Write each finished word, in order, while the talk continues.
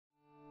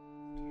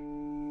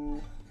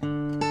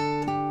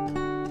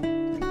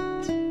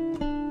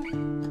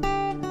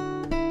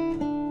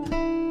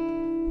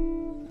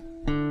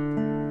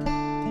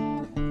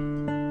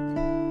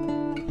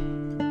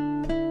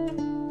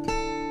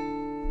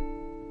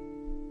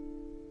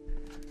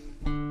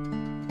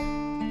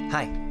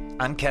Hi,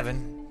 I'm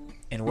Kevin,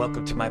 and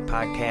welcome to my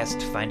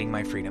podcast, Finding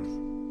My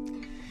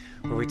Freedom,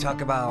 where we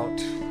talk about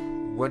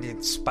what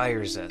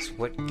inspires us,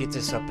 what gets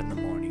us up in the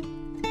morning,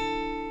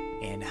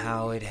 and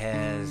how it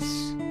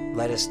has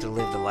led us to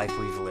live the life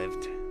we've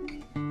lived.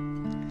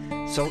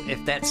 So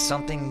if that's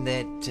something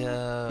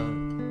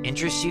that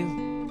interests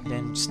you,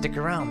 then stick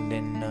around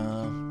and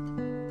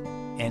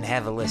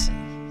have a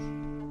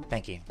listen.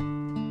 Thank you.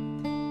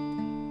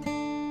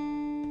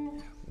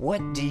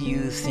 What do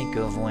you think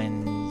of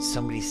when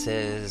somebody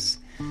says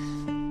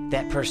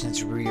that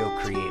person's real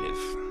creative,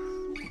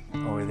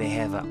 or they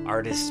have an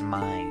artist's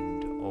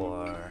mind,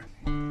 or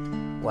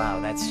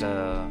wow, that's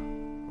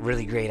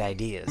really great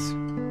ideas?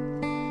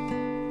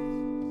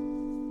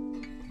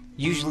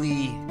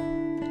 Usually,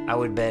 I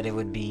would bet it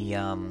would be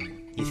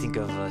you think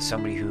of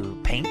somebody who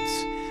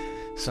paints,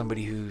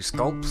 somebody who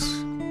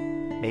sculpts,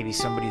 maybe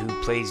somebody who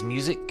plays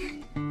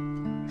music,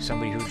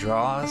 somebody who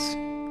draws.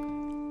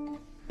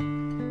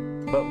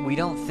 But we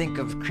don't think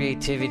of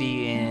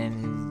creativity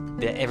in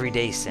the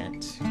everyday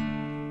sense,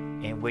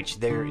 in which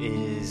there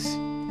is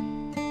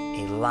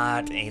a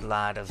lot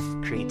of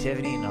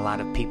creativity and a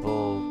lot of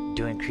people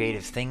doing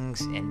creative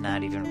things and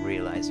not even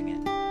realizing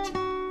it.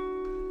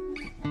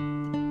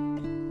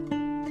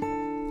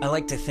 I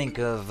like to think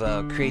of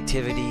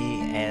creativity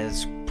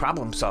as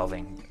problem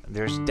solving.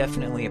 There's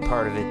definitely a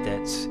part of it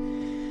that's,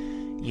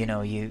 you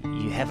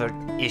have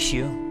an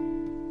issue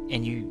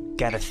and you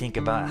got to think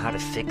about how to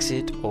fix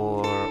it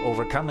or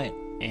overcome it,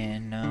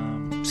 and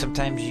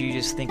sometimes you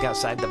just think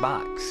outside the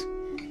box,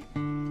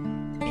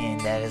 and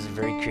that is a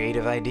very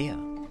creative idea,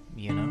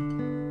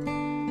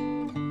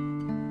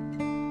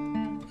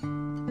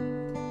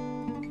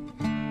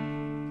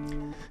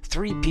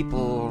 Three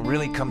people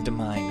really come to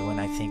mind when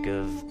I think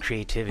of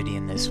creativity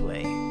in this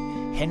way: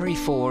 Henry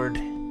Ford,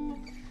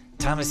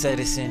 Thomas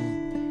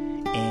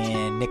Edison,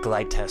 and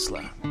Nikola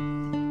Tesla.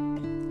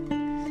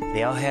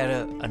 They all had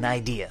an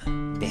idea.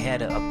 They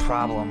had a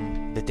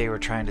problem that they were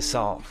trying to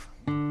solve.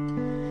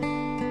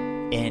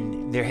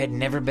 And there had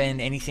never been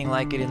anything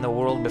like it in the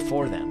world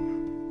before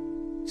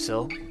them.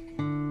 So,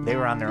 they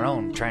were on their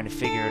own trying to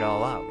figure it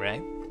all out,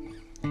 right?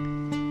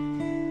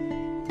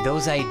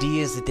 Those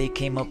ideas that they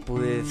came up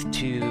with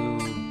to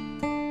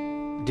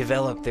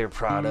develop their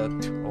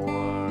product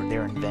or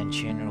their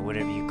invention or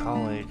whatever you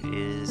call it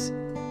is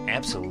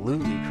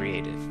absolutely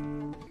creative.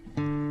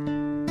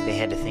 They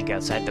had to think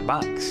outside the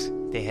box.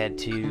 They had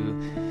to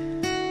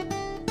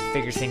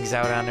figure things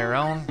out on their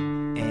own,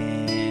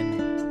 and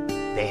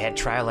they had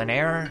trial and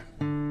error,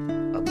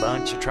 a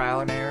bunch of trial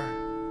and error,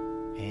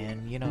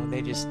 and,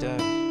 they just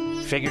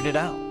figured it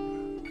out.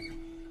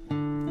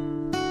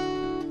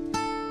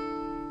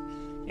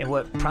 And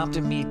what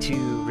prompted me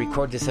to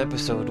record this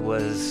episode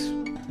was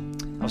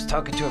I was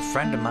talking to a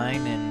friend of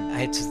mine, and I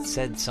had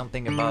said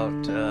something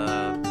about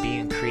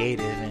being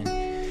creative, and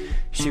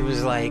she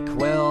was like,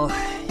 well,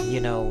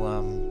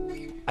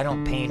 I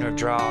don't paint or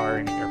draw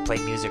or play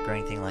music or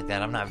anything like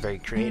that. I'm not very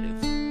creative.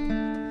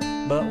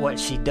 But what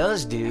she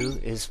does do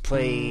is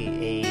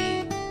play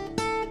a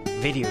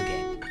video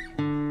game.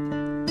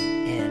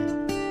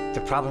 And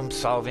the problem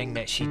solving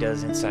that she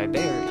does inside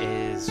there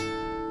is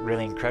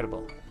really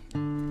incredible.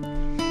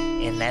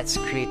 And that's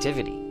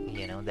creativity.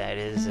 That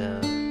is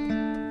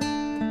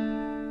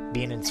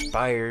being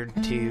inspired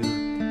to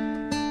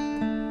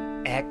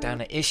act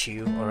on an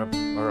issue or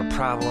a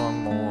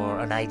problem or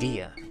an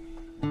idea.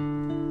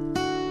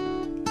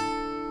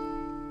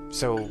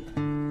 So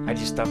I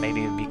just thought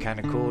maybe it would be kind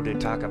of cool to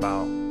talk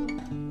about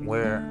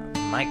where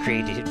my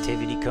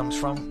creativity comes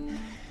from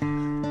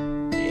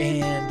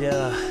and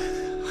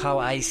how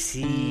I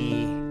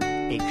see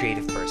a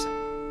creative person.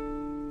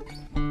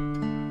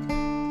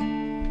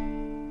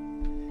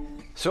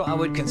 So I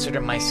would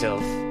consider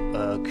myself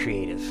a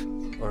creative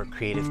or a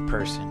creative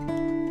person.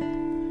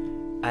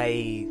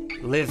 I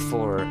live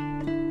for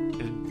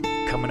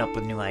coming up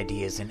with new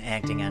ideas and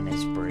acting on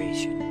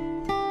inspiration.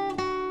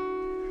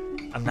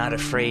 I'm not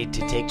afraid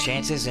to take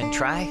chances and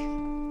try,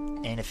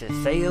 and if it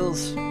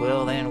fails,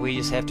 well, then we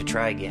just have to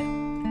try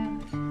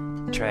again.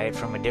 Try it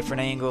from a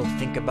different angle,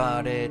 think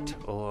about it,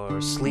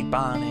 or sleep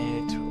on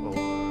it,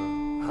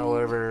 or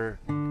however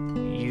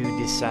you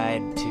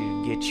decide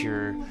to get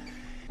your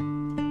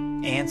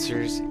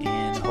answers,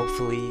 and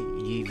hopefully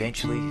you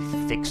eventually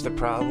fix the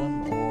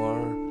problem,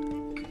 or,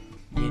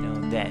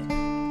 that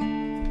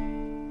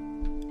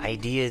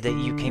idea that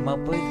you came up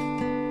with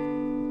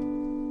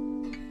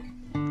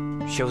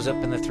shows up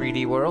in the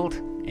 3D world,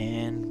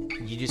 and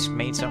you just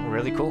made something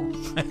really cool.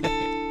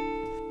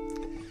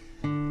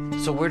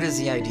 So where does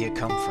the idea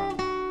come from?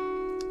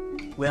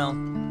 Well,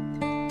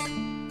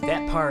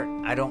 that part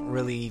I don't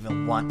really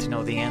even want to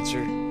know the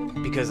answer,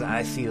 because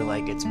I feel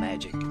like it's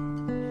magic.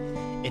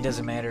 It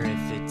doesn't matter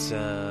if it's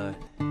a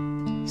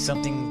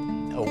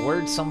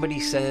word somebody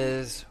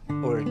says,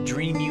 or a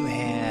dream you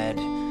had,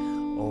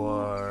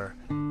 or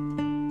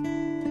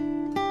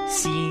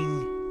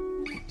seeing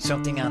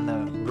something on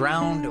the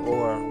ground,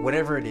 or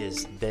whatever it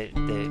is that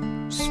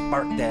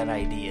sparked that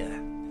idea.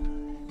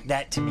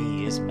 That to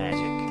me is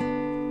magic.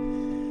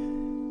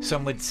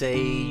 Some would say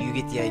you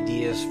get the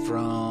ideas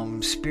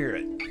from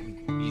spirit,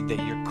 that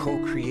you're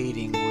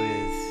co-creating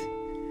with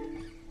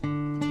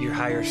your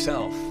higher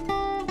self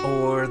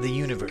or the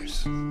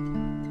universe.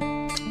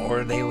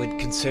 Or they would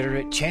consider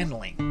it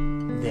channeling,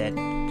 that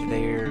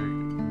they're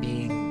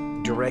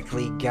being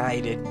directly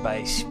guided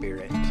by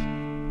spirit.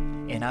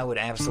 And I would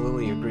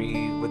absolutely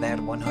agree with that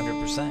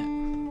 100%.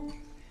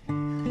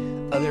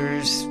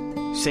 Others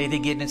say they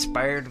get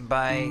inspired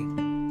by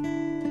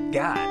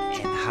God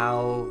and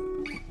how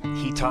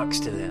He talks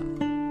to them.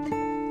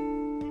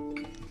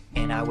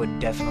 And I would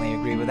definitely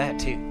agree with that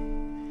too.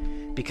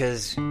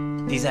 Because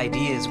these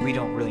ideas, we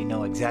don't really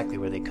know exactly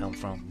where they come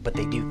from, but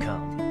they do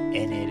come.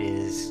 And it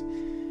is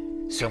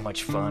so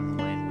much fun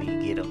when we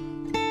get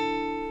them.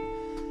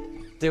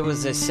 There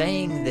was a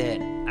saying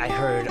that I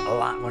heard a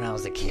lot when I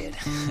was a kid.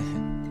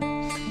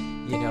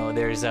 You know,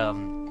 there's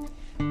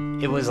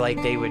it was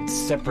like they would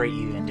separate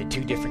you into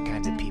two different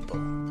kinds of people.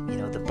 You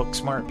know, the book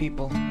smart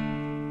people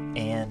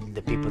and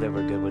the people that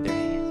were good with their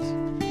hands.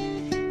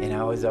 And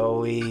I was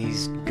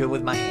always good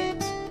with my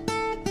hands.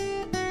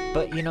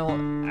 But, you know,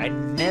 I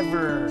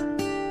never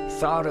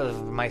thought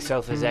of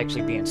myself as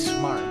actually being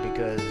smart,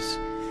 because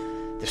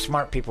the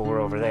smart people were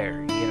over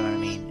there, you know what I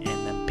mean?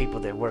 And the people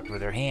that worked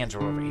with their hands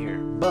were over here.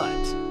 But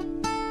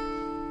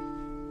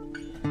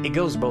it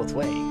goes both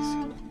ways.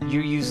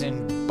 You're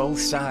using both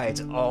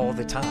sides all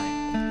the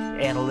time.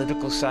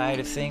 Analytical side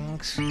of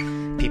things,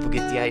 people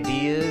get the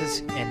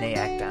ideas and they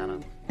act on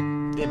them.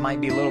 It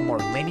might be a little more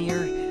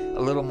linear, a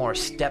little more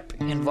step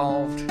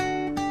involved,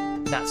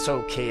 not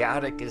so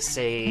chaotic as,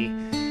 say,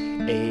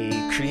 a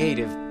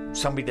creative,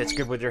 somebody that's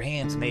good with their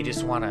hands, and they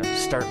just want to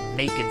start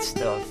making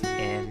stuff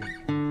and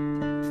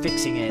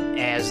fixing it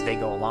as they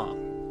go along.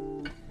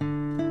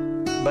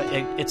 But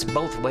it's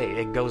both ways.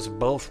 It goes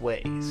both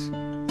ways.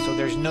 So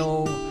there's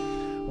no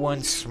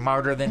one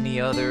smarter than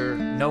the other,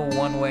 no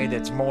one way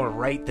that's more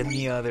right than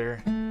the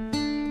other.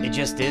 It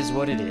just is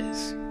what it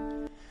is.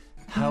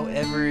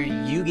 However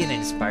you get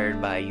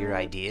inspired by your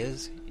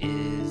ideas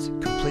is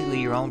completely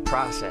your own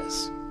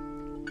process.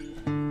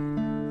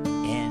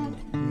 And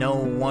no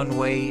one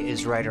way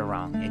is right or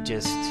wrong. It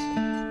just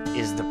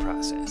is the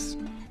process.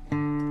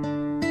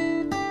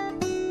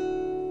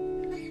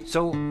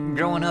 So,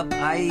 growing up,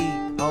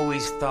 I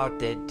always thought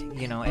that,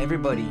 you know,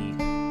 everybody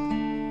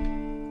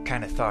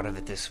kind of thought of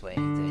it this way,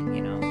 that,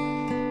 you know,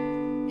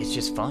 it's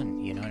just fun,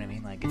 you know what I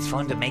mean? Like, it's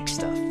fun to make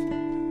stuff.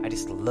 I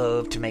just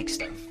love to make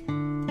stuff.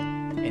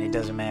 And it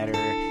doesn't matter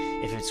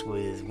if it's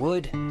with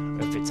wood,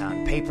 or if it's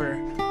on paper,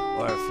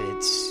 or if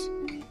it's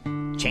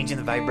changing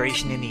the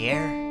vibration in the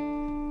air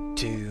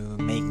to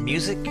make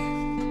music.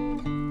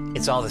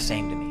 It's all the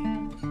same to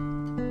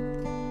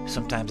me.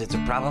 Sometimes it's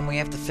a problem we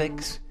have to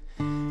fix.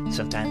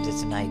 Sometimes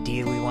it's an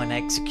idea we want to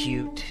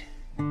execute.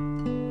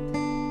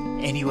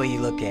 Any way you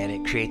look at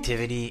it,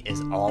 creativity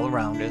is all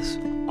around us,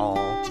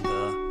 all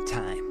the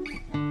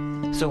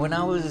time. So when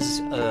I was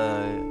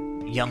a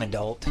young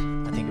adult,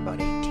 I think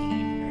about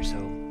 18 or so,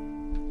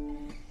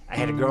 I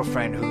had a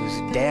girlfriend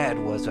whose dad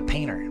was a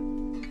painter.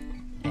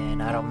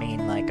 And I don't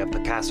mean like a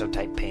Picasso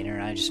type painter,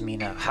 I just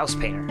mean a house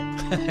painter.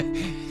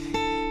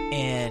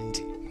 And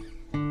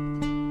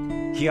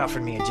he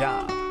offered me a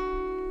job.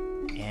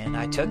 And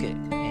I took it.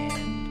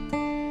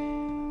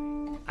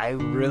 I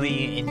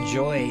really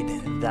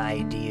enjoyed the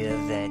idea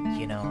that,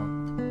 you know,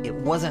 it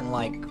wasn't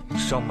like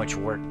so much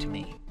work to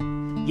me.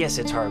 Yes,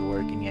 it's hard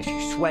work, and yes, you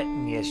sweat,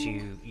 and yes,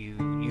 you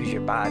use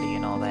your body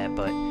and all that,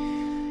 but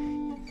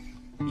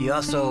you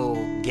also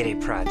get a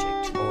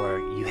project, or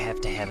you have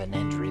to have an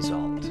end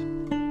result.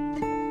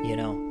 You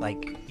know,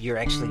 like you're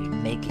actually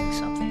making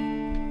something,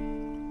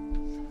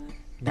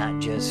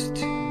 not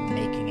just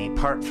making a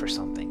part for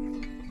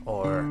something,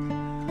 or,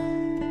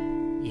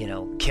 you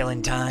know,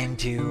 killing time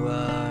to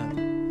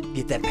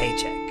get that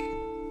paycheck.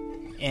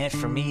 And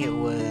for me, it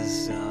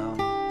was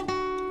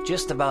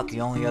just about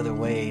the only other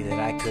way that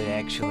I could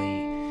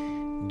actually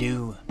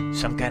do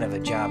some kind of a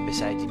job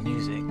besides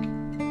music,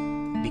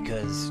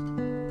 because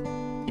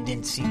it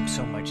didn't seem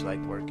so much like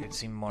work. It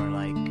seemed more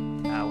like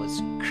I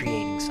was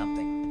creating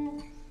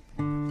something.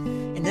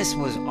 And this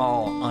was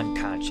all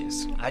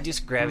unconscious. I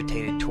just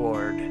gravitated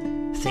toward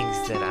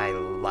things that I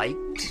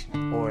liked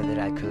or that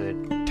I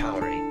could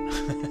tolerate.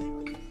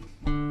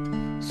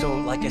 So,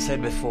 like I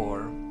said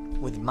before,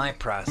 with my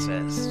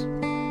process,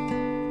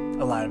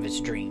 a lot of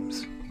it's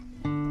dreams.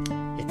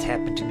 It's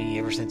happened to me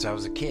ever since I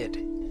was a kid.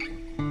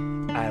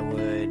 I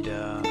would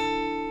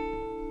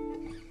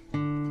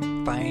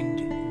find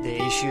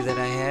the issue that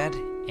I had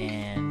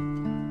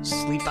and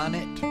sleep on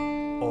it,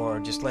 or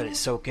just let it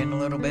soak in a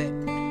little bit,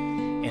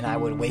 and I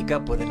would wake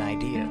up with an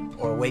idea,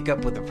 or wake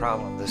up with the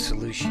problem, the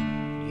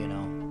solution, you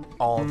know,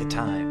 all the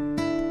time.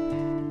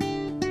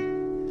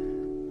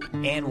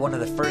 And one of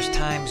the first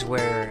times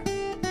where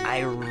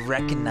I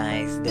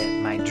recognized that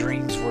my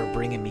dreams were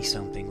bringing me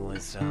something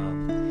was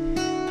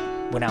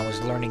when I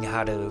was learning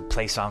how to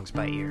play songs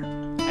by ear.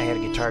 I had a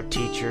guitar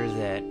teacher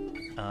that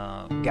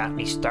got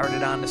me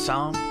started on the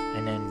song,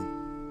 and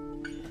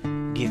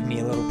then give me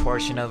a little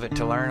portion of it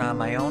to learn on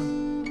my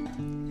own.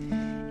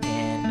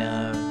 And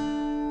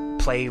and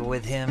play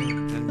with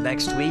him the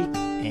next week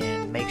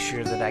and make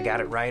sure that I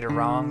got it right or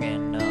wrong.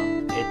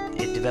 And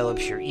it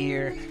develops your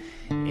ear.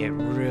 It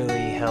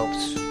really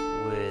helps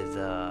with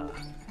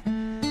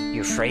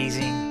your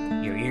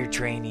phrasing, your ear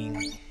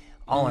training.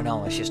 All in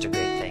all, it's just a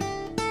great thing.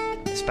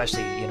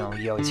 Especially, you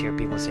always hear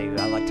people say,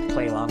 I like to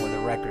play along with a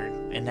record,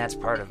 and that's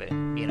part of it,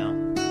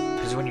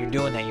 Because when you're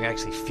doing that, you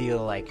actually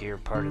feel like you're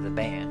part of the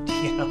band,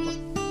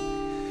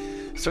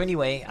 So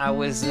anyway, I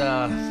was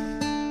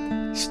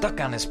stuck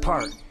on this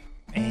part,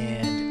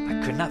 and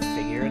I could not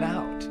figure it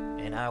out.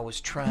 And I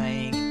was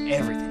trying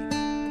everything.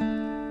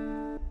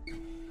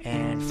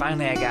 And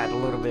finally, I got a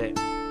little bit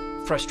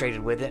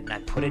frustrated with it, and I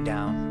put it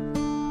down.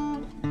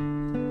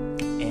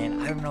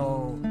 And I don't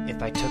know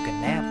if I took a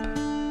nap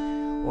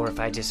or if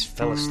I just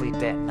fell asleep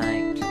that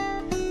night,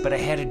 but I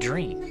had a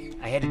dream.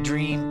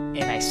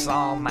 And I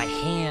saw my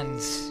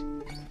hands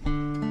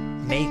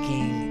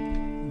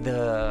making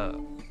the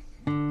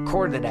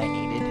chord that I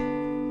needed.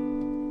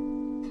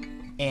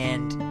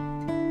 And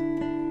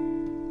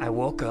I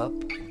woke up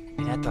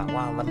and I thought,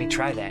 wow, let me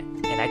try that.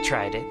 And I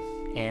tried it,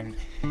 and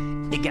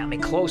it got me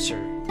closer.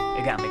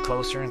 It got me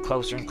closer and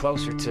closer and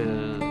closer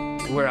to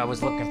where I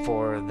was looking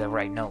for the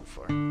right note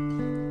for.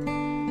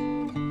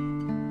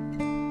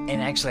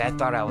 And actually, I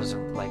thought I was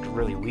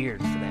really weird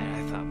for that.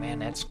 I thought, man,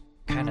 that's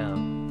kind of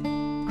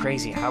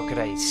crazy. How could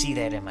I see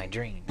that in my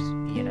dreams,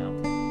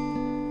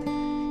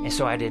 And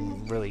so I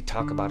didn't really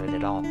talk about it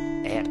at all.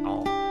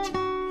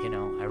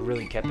 I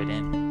really kept it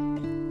in.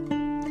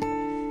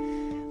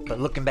 But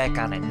looking back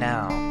on it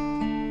now,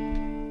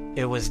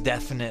 it was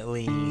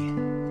definitely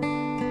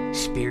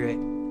spirit,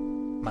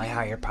 my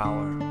higher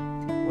power,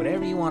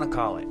 whatever you want to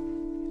call it.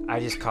 I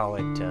just call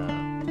it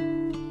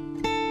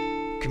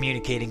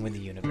communicating with the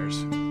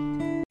universe.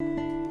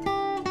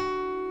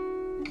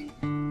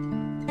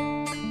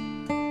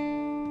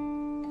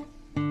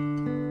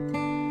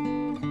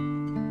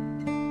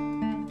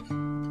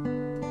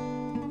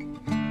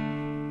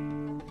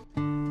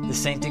 The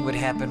same thing would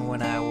happen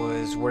when I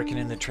was working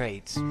in the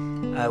trades.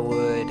 I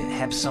would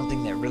have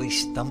something that really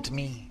stumped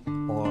me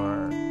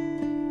or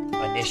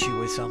an issue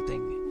with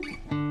something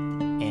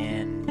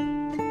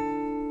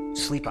and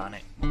sleep on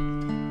it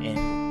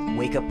and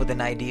wake up with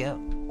an idea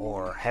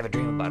or have a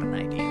dream about an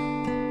idea.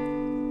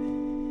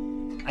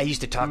 I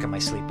used to talk in my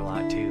sleep a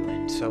lot too,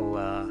 and so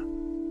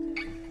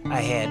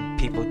I had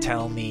people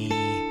tell me,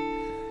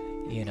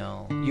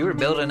 you were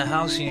building a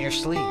house in your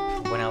sleep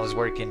when I was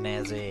working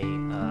as a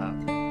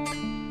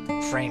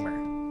framer.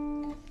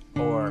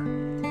 Or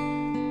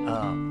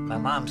my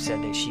mom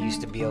said that she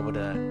used to be able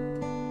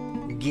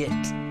to get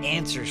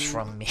answers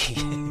from me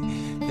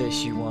that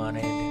she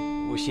wanted.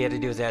 What she had to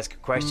do was ask a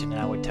question, and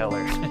I would tell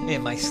her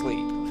in my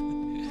sleep.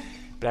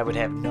 But I would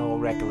have no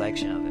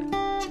recollection of it.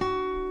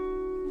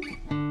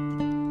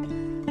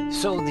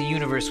 So the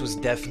universe was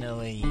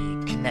definitely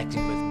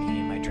connecting with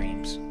me in my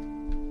dreams.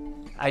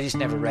 I just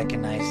never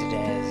recognized it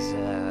as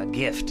a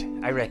gift.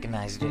 I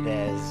recognized it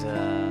as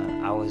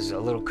I was a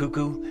little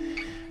cuckoo,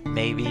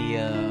 maybe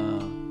a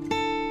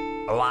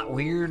lot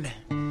weird,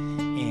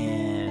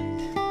 and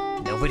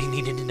nobody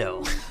needed to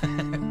know.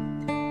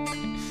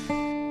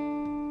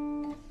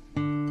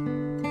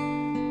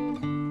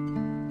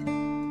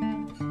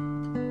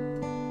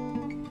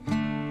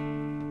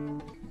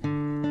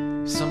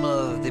 Some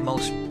of the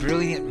most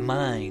brilliant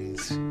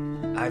minds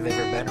I've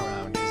ever been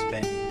around has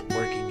been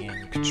working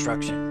in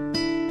construction.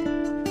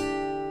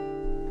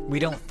 We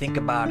don't think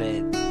about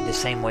it the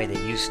same way they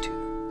used to.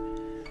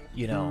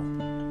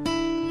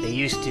 They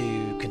used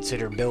to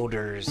consider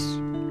builders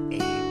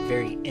a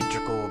very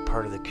integral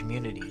part of the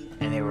community,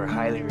 and they were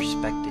highly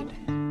respected.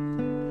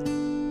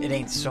 It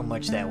ain't so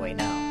much that way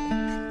now.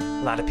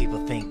 A lot of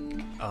people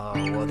think,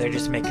 well, they're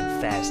just making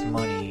fast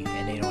money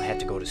and they don't have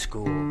to go to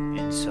school,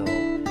 and so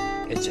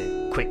it's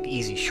a quick,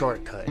 easy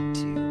shortcut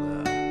to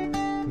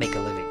make a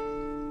living.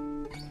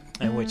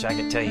 In which I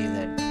can tell you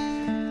that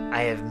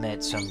I have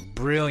met some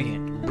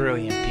brilliant,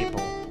 brilliant people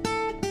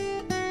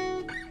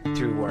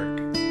through work.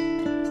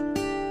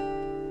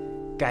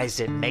 Guys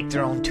that make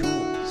their own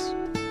tools.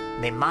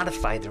 They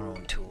modify their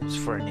own tools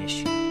for an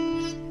issue.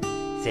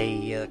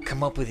 They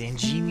come up with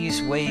ingenious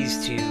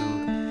ways to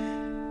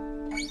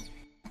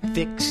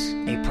fix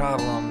a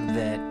problem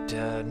that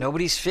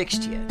nobody's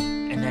fixed yet.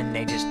 And then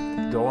they just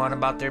go on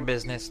about their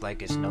business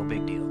like it's no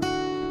big deal.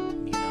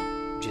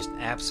 Just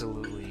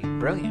absolutely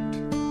brilliant.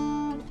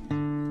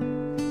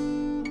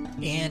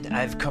 And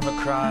I've come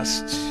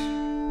across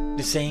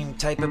the same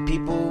type of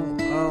people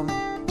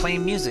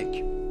playing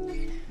music.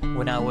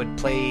 When I would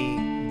play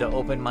the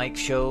open mic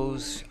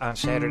shows on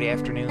Saturday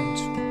afternoons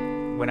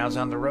when I was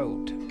on the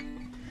road,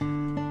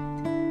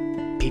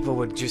 people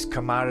would just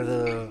come out of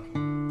the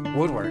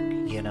woodwork,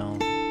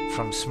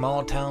 from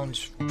small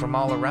towns from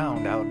all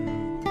around out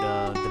in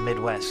the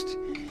Midwest,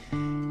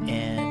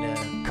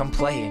 and come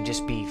play and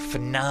just be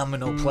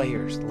phenomenal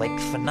players, and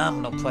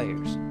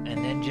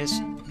then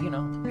just,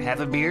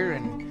 have a beer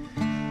and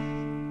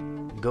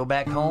go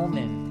back home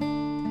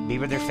and be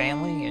with their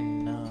family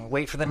and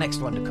wait for the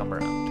next one to come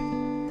around.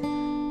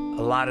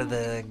 a lot of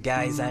the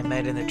guys I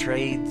met in the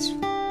trades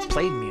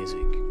played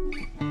music.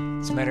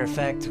 As a matter of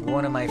fact,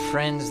 one of my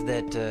friends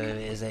that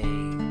is a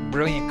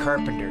brilliant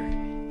carpenter,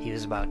 he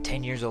was about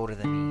 10 years older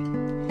than me.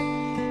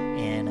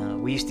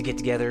 And we used to get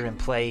together and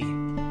play.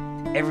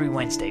 Every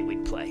Wednesday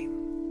we'd play.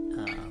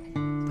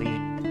 We'd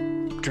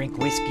drink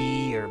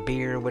whiskey or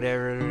beer or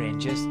whatever and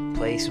just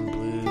play some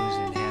blues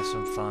and have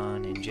some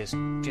fun and just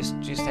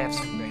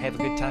have a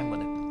good time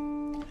with it.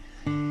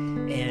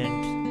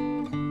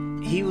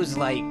 And he was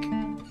like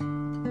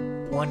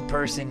one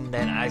person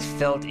that I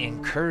felt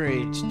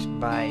encouraged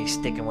by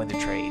sticking with the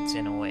trades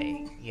in a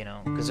way, you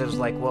know, because I was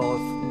like, well,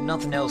 if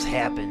nothing else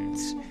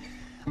happens,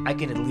 I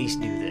can at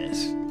least do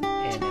this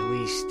and at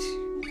least,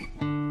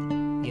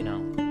 you know,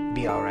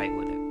 be all right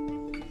with it.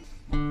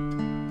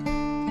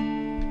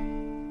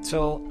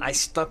 So I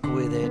stuck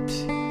with it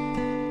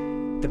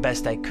the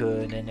best I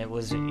could, and it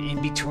was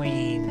in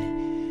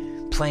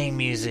between playing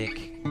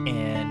music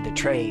and the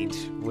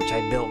trades, which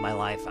I built my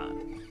life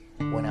on.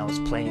 When I was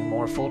playing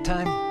more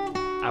full-time,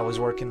 I was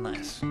working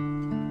less.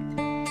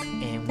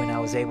 And when I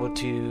was able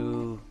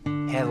to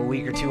have a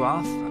week or two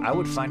off, I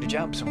would find a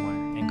job somewhere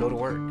and go to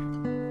work.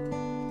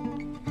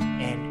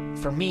 And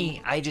for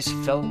me, I just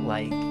felt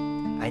like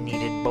I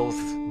needed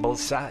both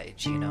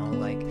sides, you know?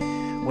 Like,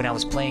 when I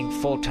was playing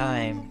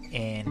full-time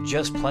and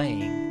just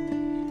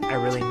playing, I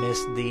really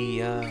missed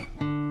the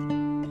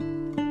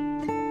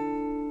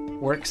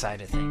work side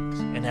of things.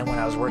 And then when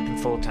I was working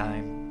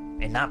full-time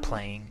and not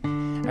playing,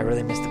 I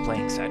really missed the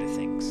playing side of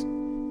things.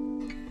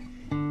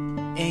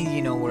 And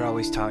you know, we're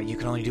always taught you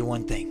can only do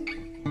one thing.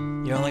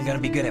 You're only going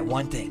to be good at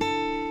one thing.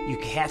 You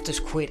have to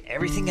quit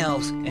everything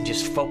else and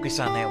just focus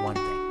on that one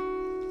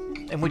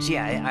thing. And which,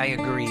 yeah, I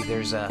agree.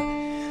 There's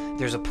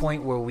a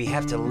point where we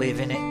have to live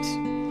in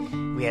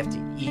it. We have to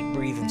eat,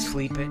 breathe, and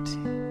sleep it.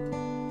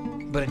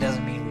 But it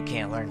doesn't mean we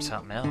can't learn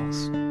something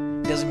else.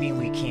 It doesn't mean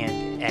we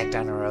can't act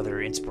on our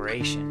other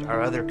inspiration,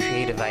 our other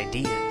creative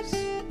ideas.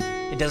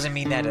 It doesn't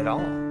mean that at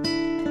all.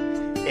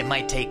 It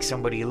might take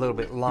somebody a little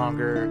bit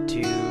longer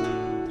to,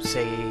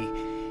 say,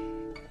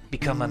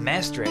 become a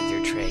master at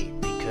their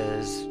trade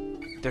because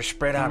they're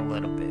spread out a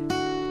little bit.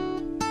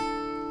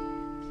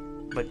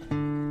 But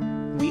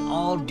we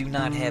all do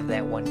not have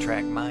that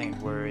one-track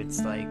mind where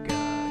it's like,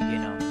 you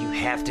know, you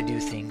have to do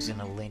things in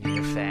a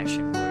linear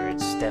fashion where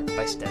it's step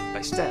by step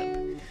by step.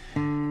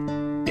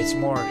 It's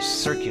more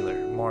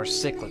circular, more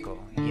cyclical,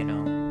 you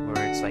know,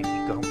 where it's like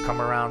you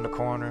come around the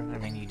corner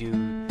and then you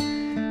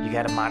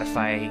got to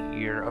modify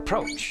your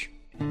approach.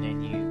 And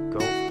then you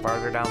go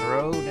farther down the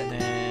road and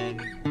then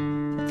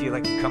feel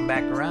like you come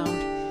back around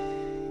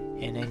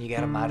and then you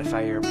got to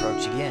modify your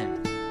approach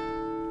again.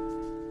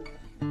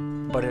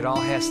 But it all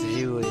has to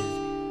do with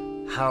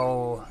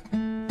how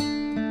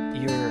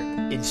you're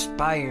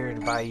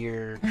inspired by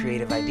your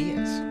creative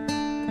ideas.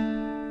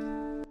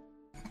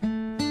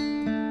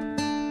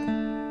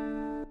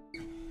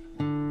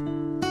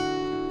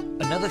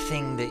 Another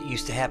thing that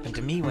used to happen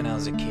to me when I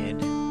was a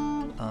kid,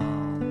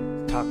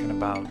 talking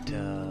about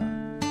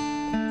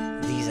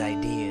these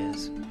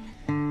ideas,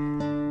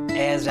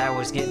 as I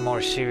was getting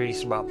more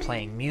serious about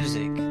playing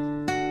music,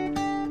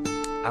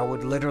 I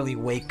would literally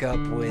wake up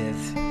with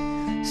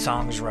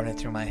songs running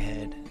through my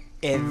head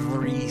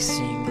every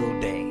single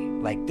day.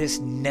 Like, this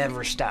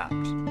never stopped.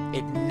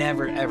 It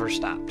never ever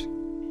stopped.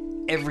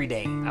 Every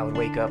day I would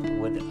wake up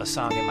with a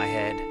song in my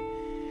head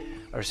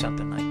or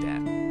something like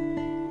that.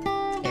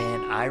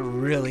 And I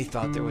really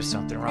thought there was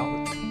something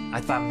wrong with me. I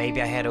thought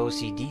maybe I had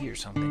OCD or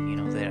something, you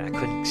know, that I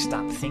couldn't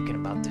stop thinking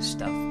about this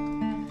stuff.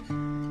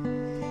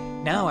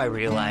 Now I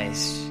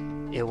realize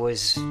it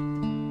was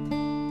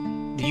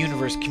the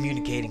universe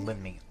communicating with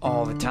me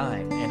all the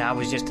time, and I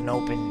was just an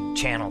open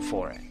channel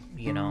for it,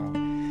 you know.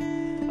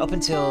 Up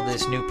until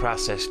this new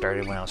process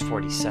started when I was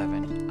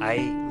 47,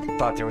 I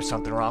thought there was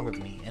something wrong with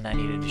me and I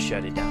needed to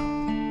shut it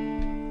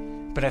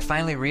down. But I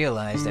finally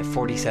realized at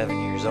 47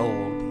 years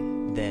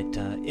old that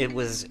it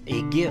was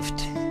a gift,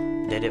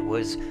 that it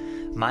was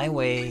my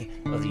way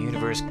of the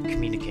universe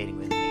communicating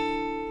with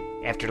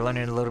me. After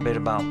learning a little bit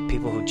about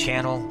people who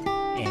channel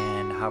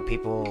and how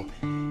people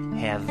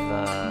have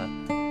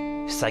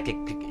psychic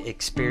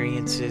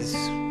experiences,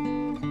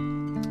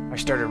 I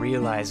started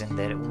realizing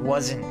that it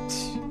wasn't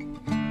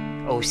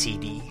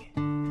OCD,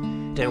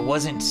 that it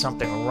wasn't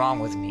something wrong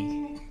with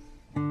me,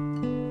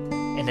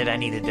 and that I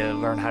needed to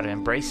learn how to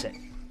embrace it.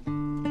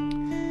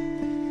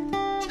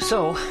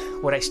 So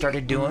what I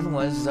started doing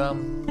was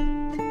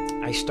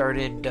I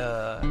started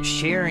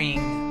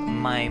sharing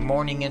my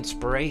morning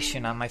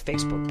inspiration on my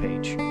Facebook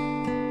page.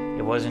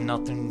 It wasn't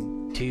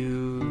nothing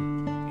too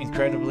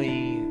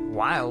incredibly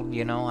wild,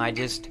 you know. I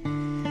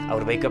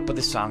would wake up with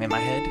a song in my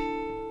head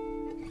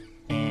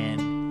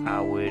and I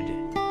would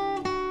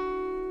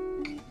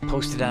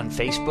post it on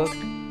Facebook,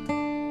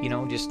 you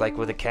know, just like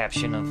with a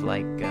caption of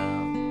like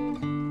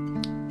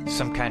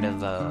some kind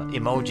of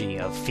emoji,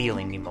 of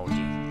feeling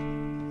emoji.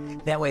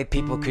 That way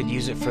people could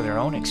use it for their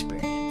own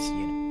experience,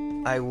 you know.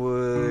 I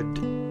would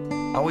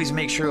always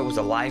make sure it was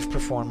a live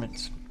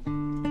performance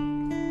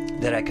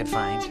that I could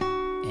find,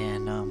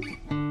 and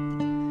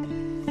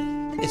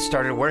it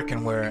started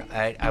working where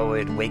I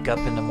would wake up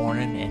in the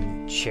morning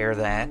and share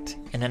that,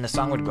 and then the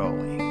song would go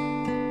away.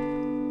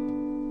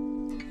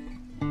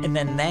 And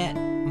then that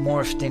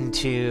morphed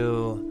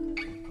into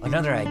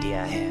another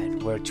idea I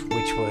had, which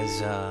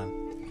was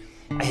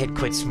I had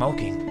quit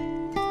smoking,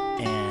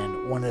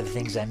 and one of the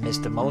things I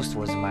missed the most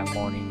was my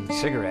morning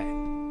cigarette.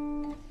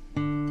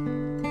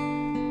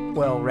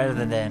 Well,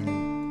 rather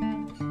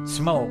than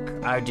smoke,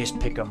 I would just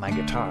pick up my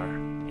guitar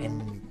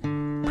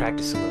and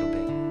practice a little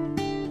bit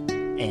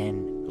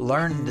and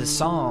learn the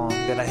song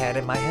that I had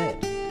in my head.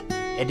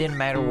 It didn't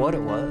matter what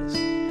it was.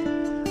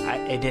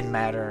 It didn't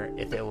matter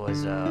if it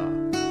was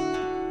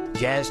a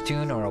jazz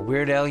tune or a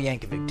Weird Al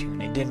Yankovic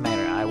tune. It didn't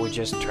matter. I would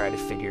just try to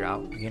figure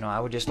out, I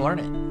would just learn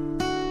it.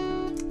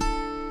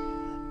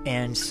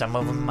 And some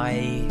of them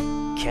I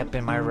kept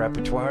in my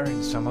repertoire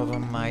and some of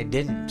them I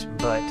didn't.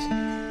 But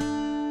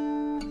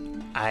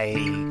I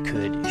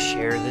could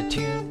share the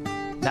tune.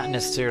 Not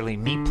necessarily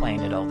me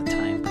playing it all the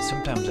time, but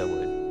sometimes I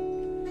would.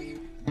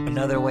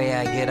 Another way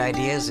I get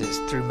ideas is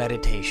through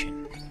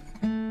meditation.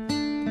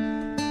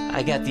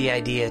 I got the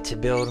idea to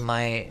build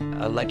my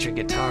electric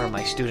guitar,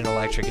 my student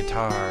electric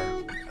guitar,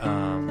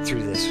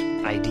 through this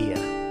idea.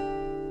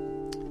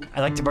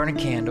 I like to burn a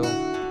candle,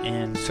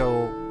 and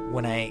so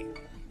when I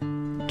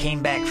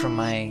came back from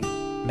my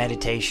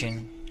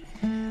meditation,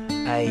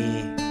 I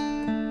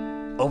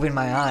opened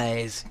my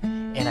eyes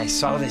and I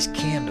saw this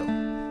candle,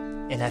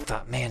 and I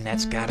thought, man,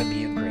 that's gotta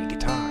be a great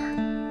guitar.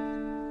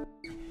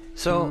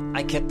 So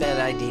I kept that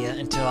idea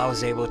until I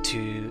was able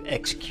to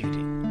execute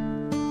it.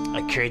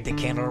 I carried the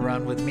candle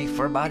around with me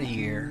for about a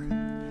year,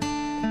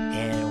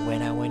 and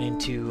when I went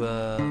into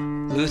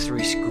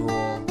Lutheran school,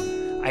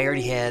 I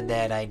already had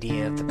that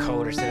idea of the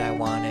colors that I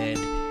wanted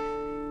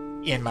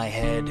in my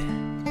head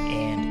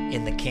and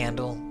in the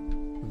candle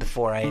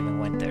before I even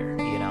went there,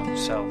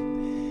 So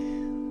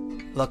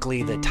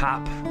luckily the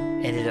top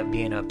ended up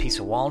being a piece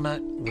of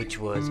walnut, which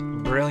was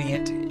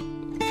brilliant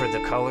for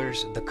the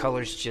colors. The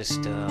colors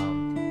just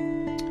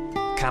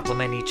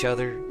complement each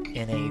other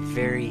in a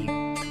very,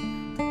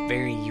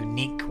 very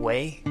unique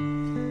way,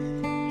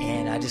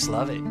 and I just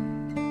love it.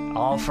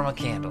 All from a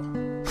candle.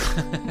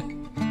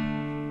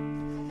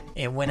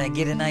 And when I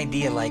get an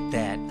idea like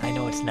that, I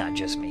know it's not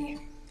just me.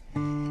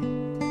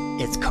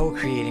 It's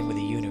co-creating with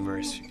the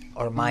universe,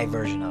 or my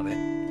version of it.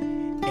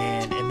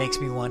 And it makes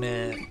me want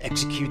to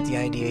execute the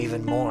idea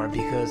even more,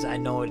 because I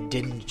know it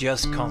didn't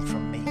just come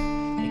from me.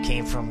 It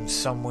came from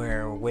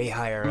somewhere way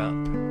higher up.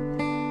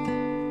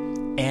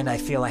 And I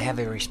feel I have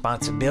a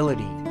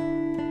responsibility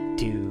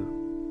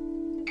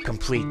to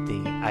complete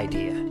the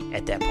idea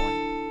at that point.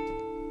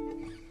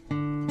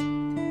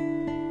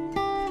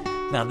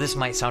 Now, this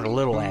might sound a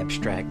little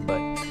abstract, but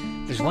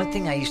there's one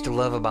thing I used to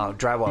love about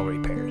drywall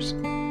repairs,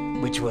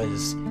 which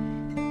was,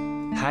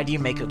 how do you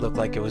make it look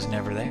like it was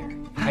never there?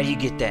 How do you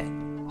get that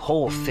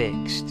hole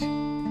fixed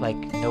like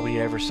nobody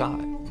ever saw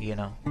it,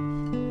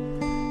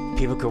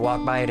 People could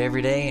walk by it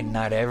every day and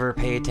not ever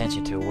pay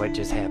attention to what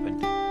just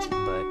happened. But,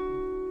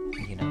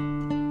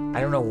 I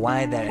don't know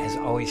why that has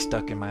always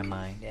stuck in my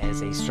mind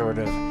as a sort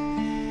of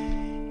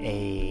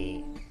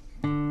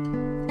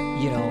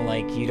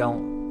you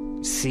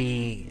don't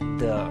see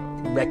the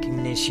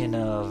recognition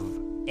of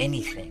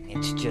anything.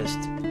 It's just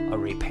a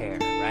repair,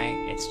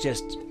 right? It's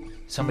just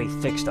somebody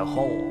fixed a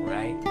hole,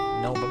 right?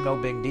 No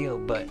big deal.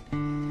 But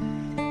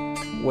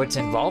what's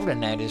involved in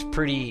that is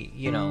pretty,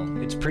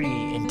 it's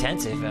pretty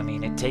intensive. I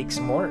mean, it takes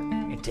some work.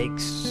 It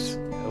takes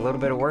a little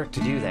bit of work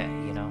to do that,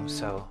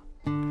 So,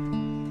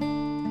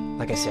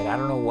 like I said, I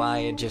don't know why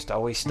it just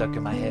always stuck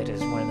in my head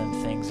as one of them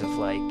things of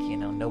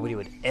nobody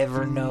would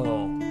ever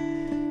know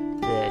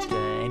that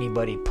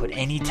anybody put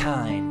any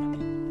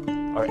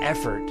time or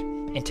effort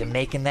into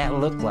making that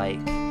look like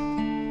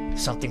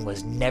something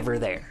was never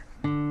there.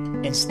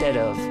 Instead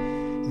of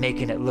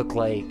making it look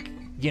like,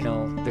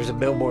 there's a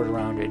billboard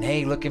around it, and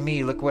hey, look at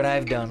me, look what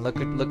I've done, look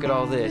at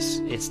all this.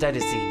 Instead,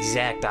 it's the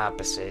exact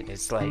opposite.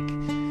 It's like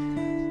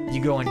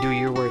you go and do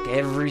your work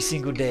every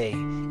single day,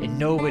 and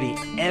nobody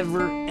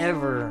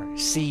ever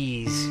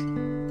sees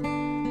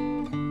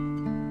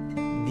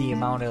the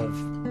amount of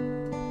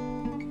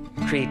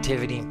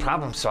creativity and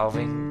problem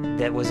solving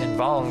that was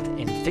involved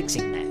in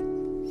fixing that.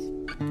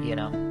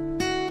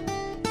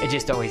 It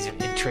just always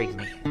intrigued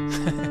me.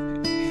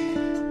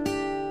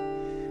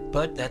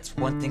 But that's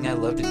one thing I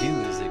love to do,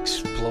 is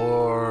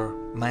explore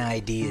my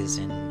ideas,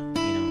 and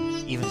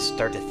even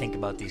start to think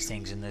about these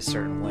things in this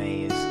certain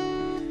way is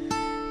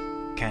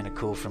kind of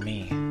cool for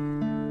me.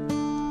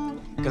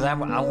 Because I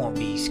won't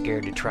be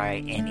scared to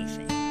try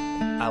anything.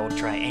 I will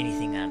try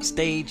anything on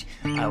stage.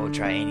 I will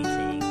try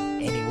anything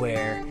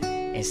anywhere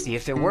and see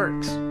if it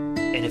works.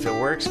 And if it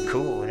works,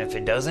 cool. And if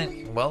it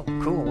doesn't, well,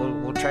 cool.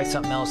 We'll try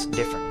something else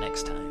different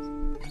next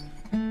time.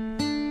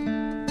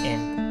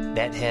 And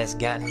that has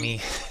gotten me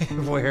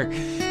where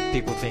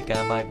people think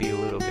I might be a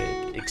little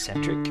bit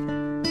eccentric.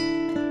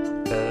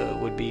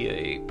 Would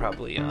be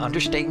probably an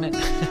understatement.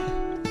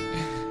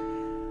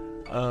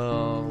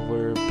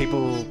 Where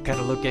people kind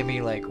of look at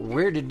me like,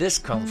 where did this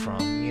come from,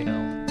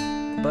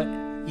 But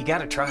you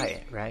gotta try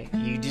it, right?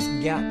 You just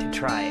got to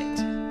try it.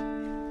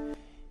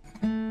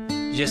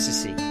 Just to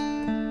see.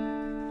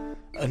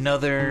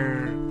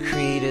 Another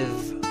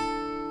creative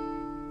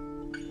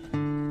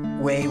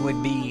way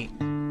would be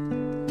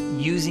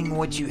using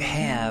what you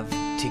have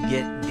to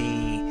get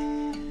the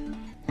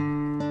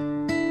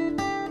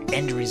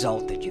end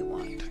result that you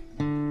want.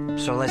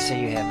 So let's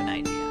say you have an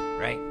idea,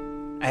 right?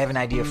 I have an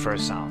idea for a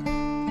song.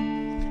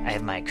 I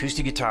have my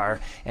acoustic guitar,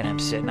 and I'm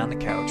sitting on the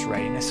couch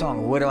writing a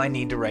song. What do I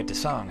need to write the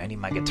song? I need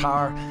my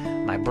guitar,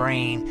 my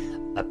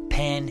brain, a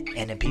pen,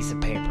 and a piece of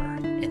paper.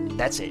 And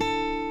that's it.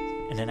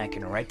 And then I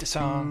can write the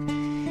song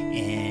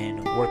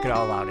and work it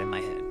all out in my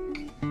head.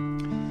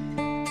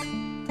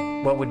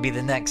 What would be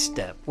the next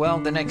step? Well,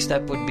 the next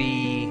step would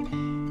be,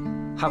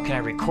 how can I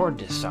record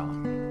this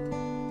song?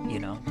 You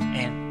know?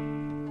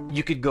 And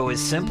you could go as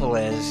simple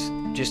as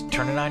just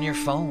turn it on your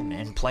phone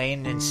and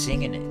playing and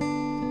singing it.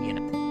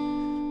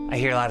 I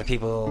hear a lot of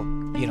people,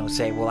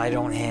 say, well, I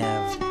don't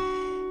have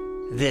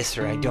this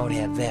or I don't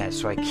have that,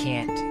 so I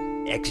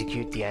can't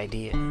execute the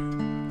idea.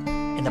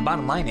 And the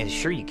bottom line is,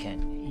 sure you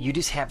can. You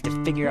just have to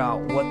figure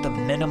out what the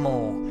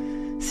minimal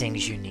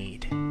things you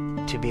need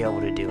to be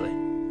able to do it.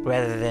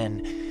 Rather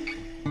than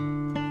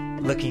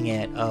looking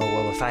at, oh,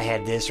 well, if I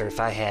had this or if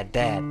I had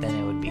that, then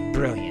it would be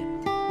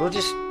brilliant. Well,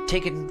 just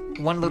take it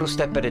one little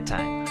step at a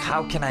time.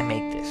 How can I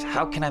make this?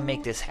 How can I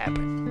make this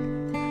happen?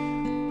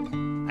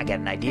 I got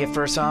an idea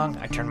for a song,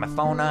 I turn my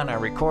phone on, I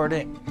record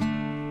it,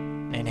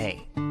 and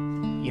hey,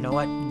 you know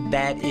what?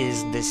 That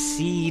is the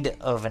seed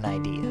of an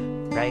idea,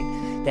 right?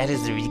 That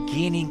is the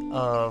beginning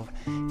of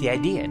the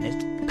idea, and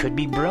it could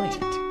be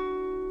brilliant,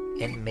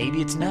 and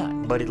maybe it's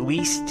not, but at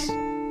least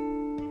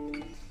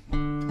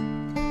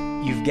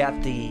you've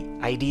got the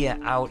idea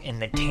out in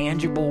the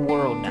tangible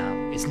world now.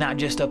 It's not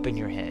just up in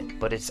your head,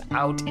 but it's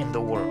out in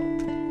the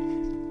world,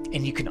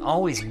 and you can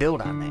always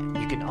build on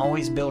that. You can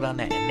always build on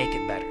that and make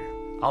it better.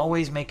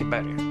 Always make it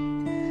better.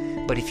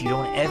 But if you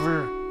don't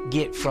ever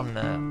get from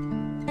the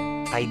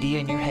idea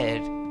in your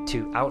head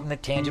to out in the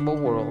tangible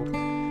world,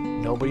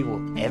 nobody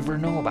will ever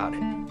know about it.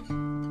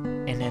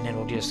 And then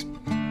it'll just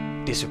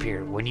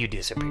disappear when you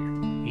disappear,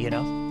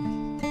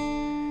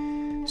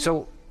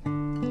 So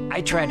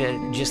I try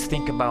to just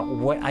think about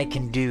what I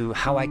can do,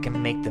 how I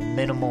can make the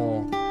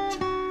minimal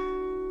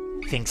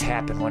things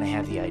happen when I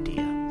have the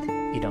idea.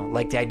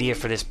 Like the idea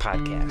for this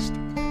podcast.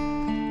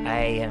 I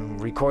am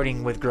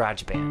recording with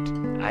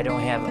GarageBand. I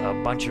don't have a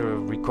bunch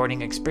of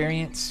recording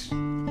experience.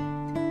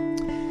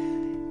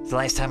 The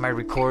last time I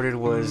recorded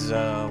was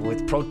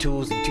with Pro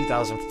Tools in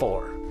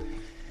 2004.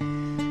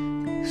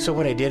 So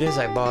what I did is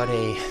I bought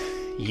a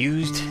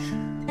used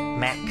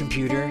Mac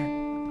computer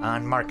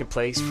on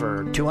Marketplace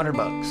for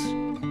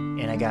 $200,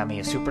 and I got me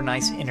a super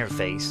nice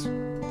interface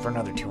for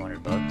another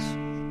 $200,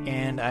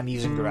 and I'm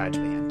using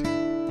GarageBand.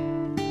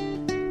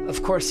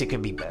 Of course it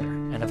could be better,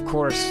 and of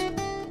course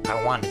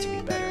I want it to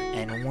be better.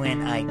 And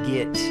when I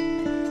get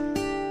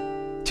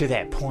to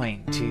that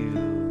point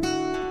to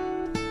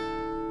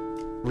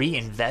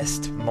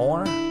reinvest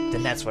more,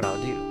 then that's what I'll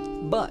do.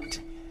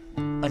 But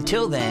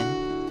until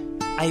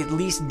then, I at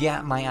least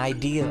got my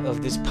idea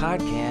of this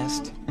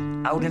podcast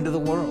out into the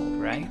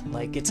world, right?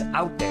 Like, it's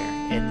out there,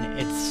 and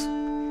it's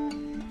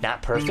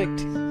not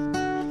perfect,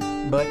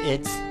 but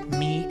it's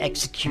me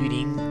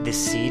executing the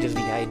seed of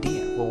the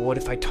idea. Well, what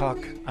if I talk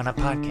on a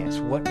podcast?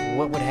 What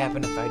would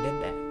happen if I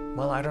did that?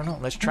 Well, I don't know.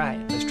 Let's try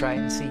it. Let's try it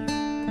and see.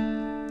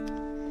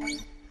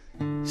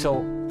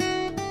 So,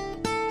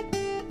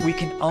 we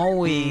can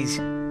always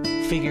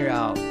figure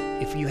out,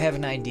 if you have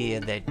an idea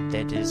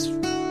that is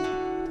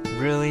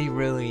really,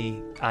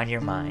 really on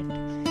your mind,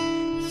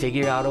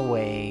 figure out a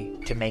way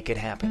to make it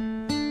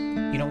happen.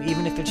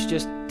 Even if it's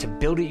just to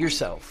build it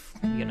yourself,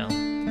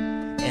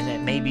 and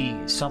it may be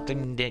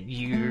something that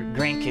your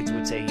grandkids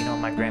would say,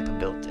 my grandpa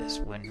built this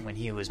when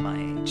he was my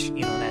age,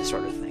 that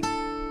sort of thing.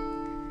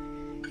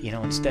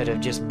 Instead of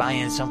just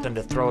buying something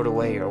to throw it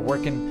away or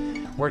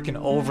working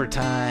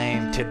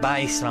overtime to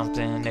buy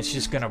something that's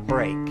just going to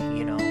break,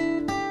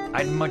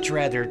 I'd much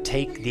rather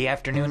take the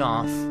afternoon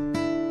off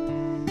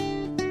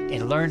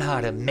and learn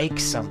how to make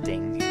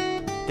something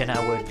than I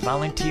would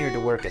volunteer to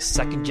work a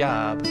second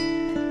job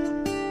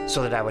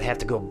so that I would have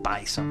to go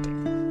buy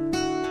something.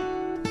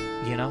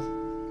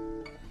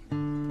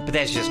 But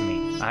that's just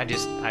me. I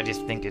just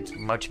think it's a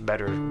much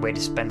better way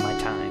to spend my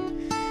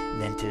time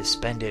than to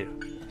spend it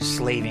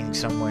slaving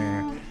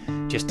somewhere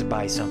just to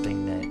buy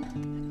something that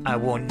I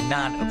will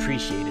not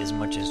appreciate as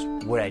much as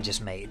what I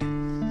just made.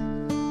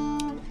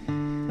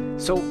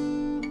 So,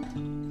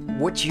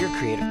 what's your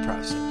creative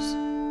process?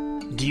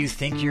 Do you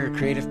think you're a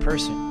creative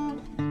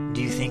person?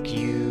 Do you think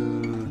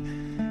you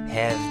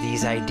have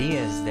these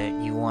ideas that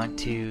you want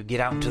to get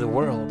out into the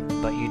world,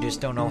 but you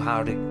just don't know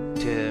how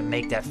to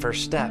make that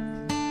first step?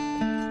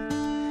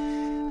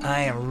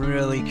 I am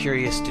really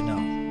curious to know.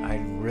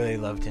 I'd really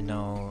love to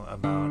know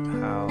about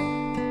how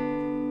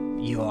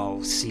you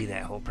all see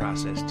that whole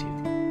process too.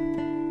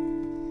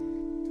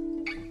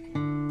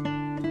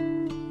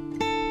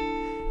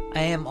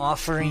 I am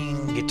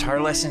offering guitar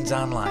lessons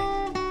online.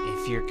 If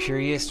if you're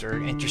curious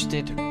or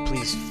interested,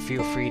 please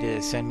feel free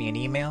to send me an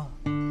email.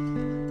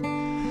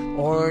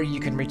 Or you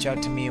can reach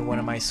out to me at one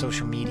of my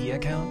social media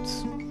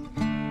accounts.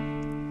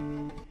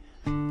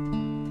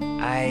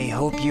 I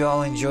hope you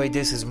all enjoyed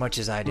this as much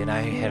as I did. I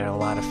had a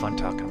lot of fun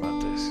talking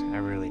about this. I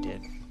really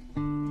did.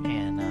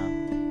 And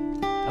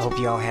I hope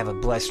you all have a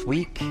blessed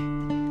week.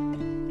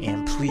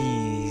 And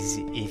please,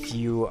 if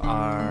you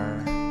are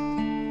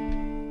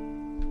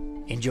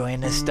enjoying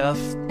this stuff,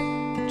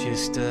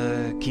 just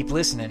keep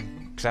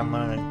listening, because I'm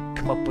going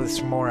to come up with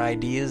some more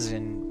ideas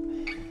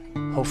and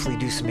hopefully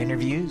do some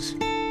interviews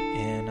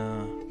and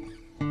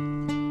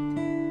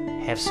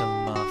have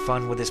some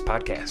fun with this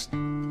podcast.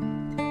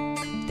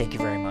 Thank you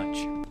very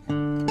much.